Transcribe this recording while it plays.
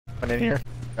One in here.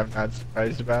 I'm not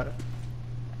surprised about it.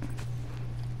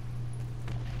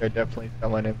 There's definitely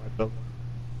someone in my building.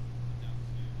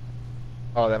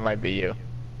 Oh, that might be you.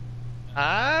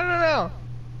 I don't know.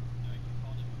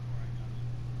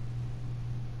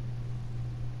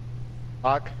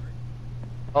 Hawk.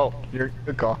 Oh, you're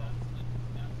good call.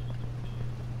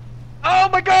 Oh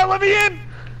my god, let me in!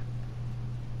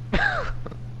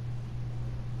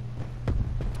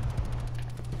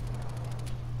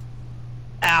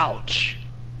 Ouch!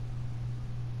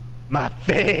 My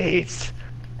face!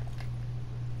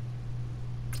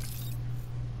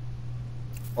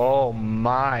 Oh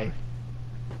my.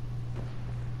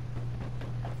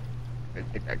 I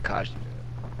think that cost you.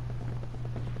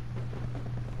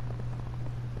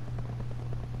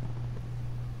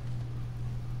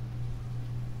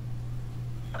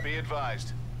 Be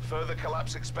advised. Further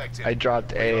collapse expected. I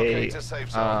dropped a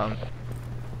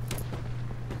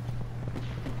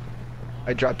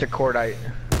I dropped a cordite.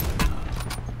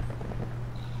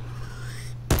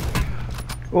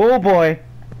 Oh boy.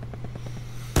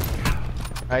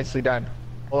 Nicely done.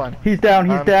 Hold on. He's down,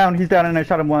 he's down, he's down, and I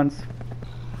shot him once.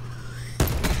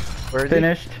 Where is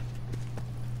Finished.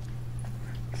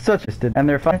 Such a and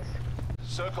they're fights.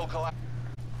 Circle collapse.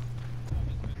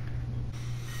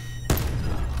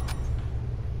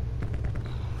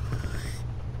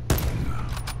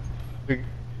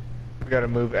 We gotta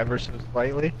move ever so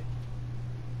slightly.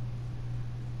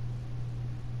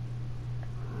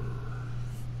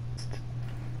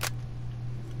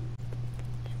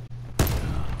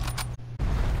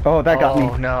 Oh, that got me.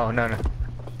 Oh no, no, no.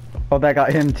 Oh, that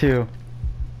got him too.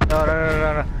 No, no, no,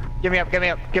 no, no. Give me up, give me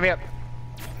up, give me up.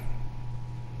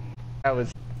 That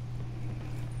was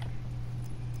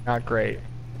not great.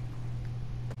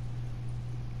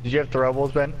 Did you have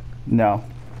throwables, Ben? No.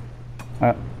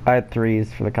 I had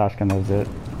 3s for the Koshkin, that was it.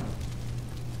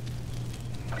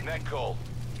 Net call.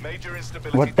 Major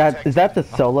instability. What, that, is that the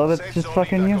solo that's Safe just zone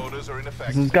fucking you? evac orders are in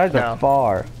effect. These guys No. are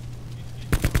far.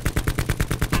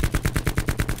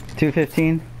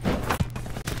 215.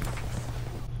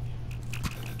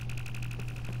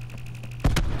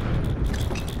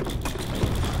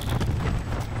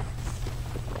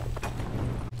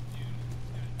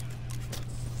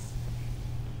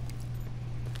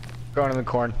 Going in the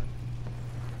corn.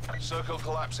 Circle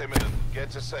collapse imminent.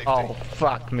 Get to safety. Oh,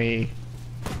 fuck me.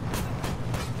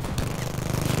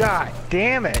 God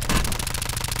damn it.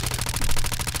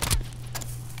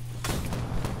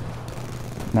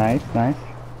 Nice, nice.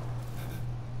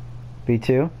 B2.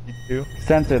 You do?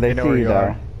 Sensor, they know see where you you though.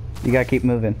 are. You gotta keep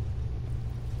moving.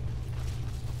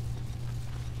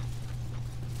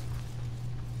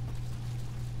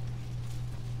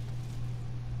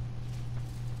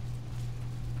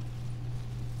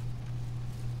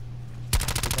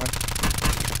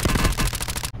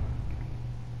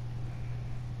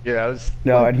 Yeah, that was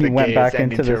No, like and he the went back gayest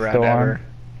into ending to the a round storm. ever.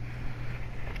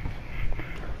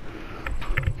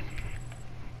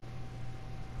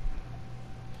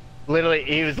 Literally,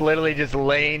 he was literally just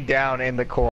laying down in the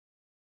corn.